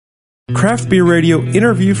Craft Beer Radio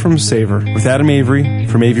interview from Savor with Adam Avery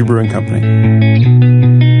from Avery Brewing Company.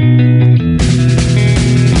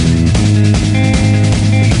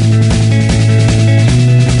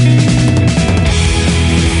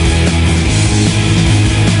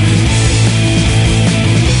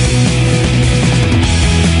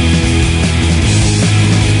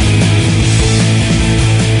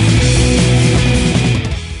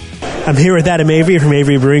 I'm here with Adam Avery from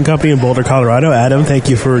Avery Brewing Company in Boulder, Colorado. Adam, thank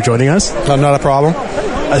you for joining us. Not a problem.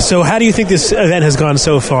 So how do you think this event has gone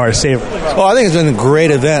so far, Savor? Well, I think it's been a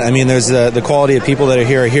great event. I mean, there's the quality of people that are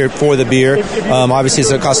here for the beer. Obviously,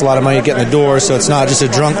 it costs a lot of money to get in the door, so it's not just a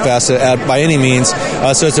drunk fest by any means.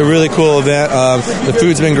 So it's a really cool event. The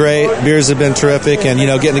food's been great. Beers have been terrific. And,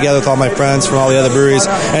 getting together with all my friends from all the other breweries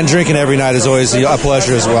and drinking every night is always a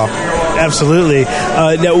pleasure as well. Absolutely.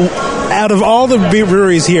 Now, out of all the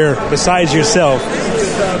breweries here, besides yourself,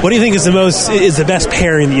 what do you think is the best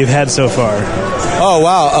pairing that you've had so far? Oh,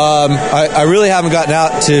 wow. I really haven't gotten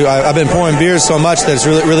out to... I've been pouring beers so much that it's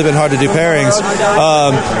really been hard to do pairings.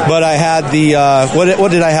 But I had the...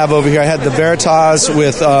 what did I have over here? I had the Veritas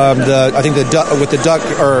with the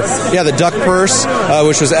duck purse,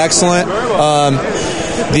 which was excellent.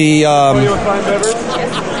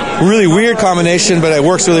 Really weird combination, but it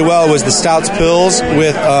works really well, was the Stouts Pils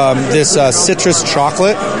with this citrus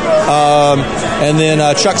chocolate. And then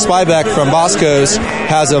Chuck Spybeck from Bosco's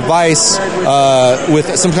has a Weiss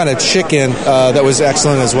with some kind of chicken that was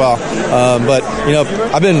excellent as well. But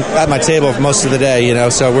I've been at my table for most of the day,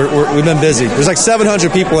 so we've been busy. There's like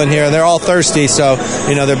 700 people in here, and they're all thirsty, so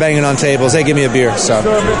they're banging on tables. Hey, give me a beer. So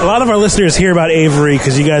a lot of our listeners hear about Avery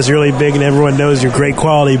because you guys are really big, and everyone knows your great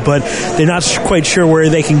quality, but they're not quite sure where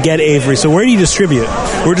they can get Avery. So where do you distribute?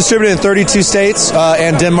 We're distributed in 32 states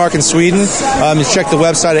and Denmark and Sweden. You check the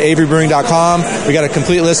website at averybrewing.com. We got a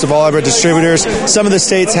complete list of all of our distributors. Some of the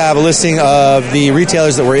states have a listing of the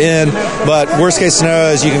retailers that we're in, but worst case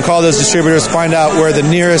scenario is you can call those distributors, find out where the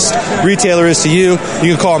nearest retailer is to you.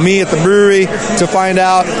 You can call me at the brewery to find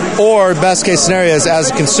out, or best case scenario is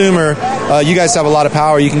as a consumer, you guys have a lot of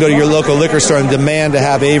power. You can go to your local liquor store and demand to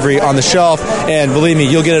have Avery on the shelf, and believe me,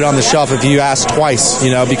 you'll get it on the shelf if you ask twice,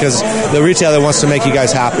 because the retailer wants to make you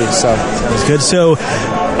guys happy. So that's good. So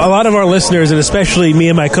a lot of our listeners, and especially me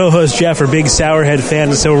and my co-host Jeff, are big Sourhead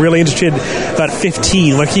fans, so we're really interested about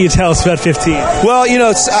 15. What can you tell us about 15? Well,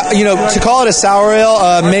 to call it a sour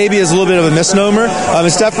ale maybe is a little bit of a misnomer.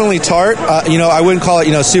 It's definitely tart. I wouldn't call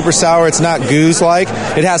it super sour. It's not goose-like.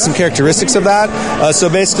 It has some characteristics of that. So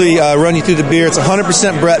basically, run you through the beer. It's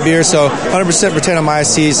 100% Brett beer, so 100%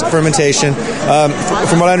 Brettanomyces fermentation.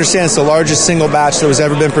 From what I understand, it's the largest single batch that was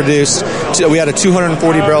ever been produced. We had a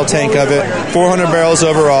 240-barrel tank of it, 400 barrels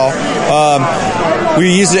overall.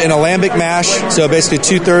 We used it in a lambic mash, so basically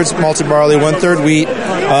 2/3 malted barley, 1/3 wheat.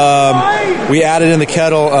 We added in the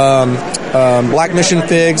kettle black mission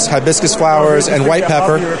figs, hibiscus flowers, and white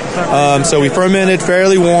pepper. So we fermented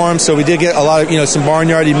fairly warm, so we did get a lot of, some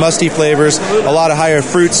barnyardy, musty flavors, a lot of higher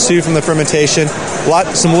fruits too from the fermentation,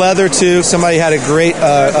 some leather too. Somebody had a great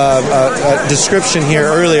description here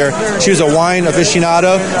earlier. She was a wine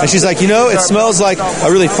aficionado, and she's like, it smells like a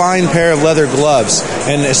really fine pair of leather gloves.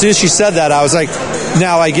 And as soon as she said that, I was like,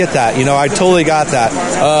 now I get that. I totally got that.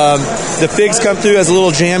 The figs come through as a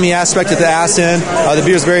little jammy aspect at the ass end. The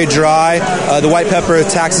beer is very dry. The white pepper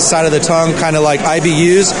attacks the side of the tongue, kind of like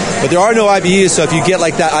IBUs, but there are no IBUs, so if you get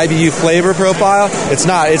like that IBU flavor profile, it's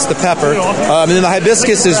not. It's the pepper. And then the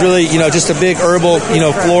hibiscus is really, just a big herbal,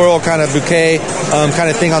 floral kind of bouquet kind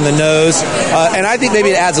of thing on the nose. And I think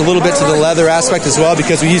maybe it adds a little bit to the leather aspect as well,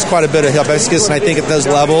 because we use quite a bit of hibiscus, and I think at those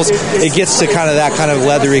levels, it gets to kind of that kind of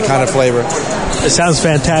leathery kind of flavor. It sounds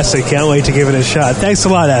fantastic. Can't wait to give it a shot. Thanks a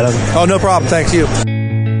lot, Adam. Oh, no problem. Thanks you.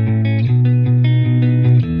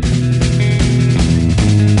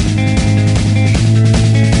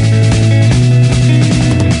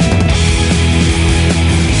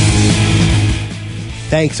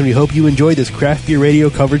 Thanks, and we hope you enjoyed this Craft Beer Radio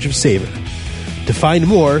coverage of Savor. To find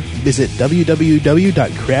more, visit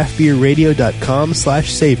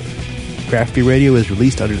www.craftbeerradio.com/savor. Craft Beer Radio is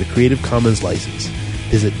released under the Creative Commons license.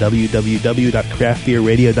 Visit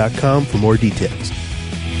www.craftbeerradio.com for more details.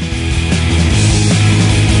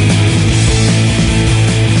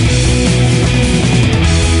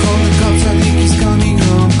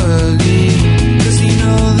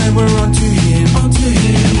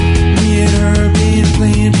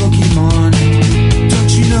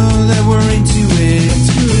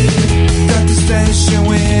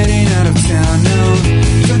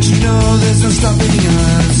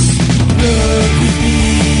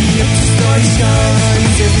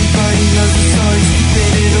 Everybody knows the size.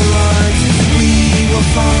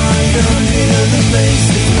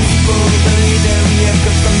 full, believe that we have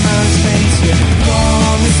got the minds fancy.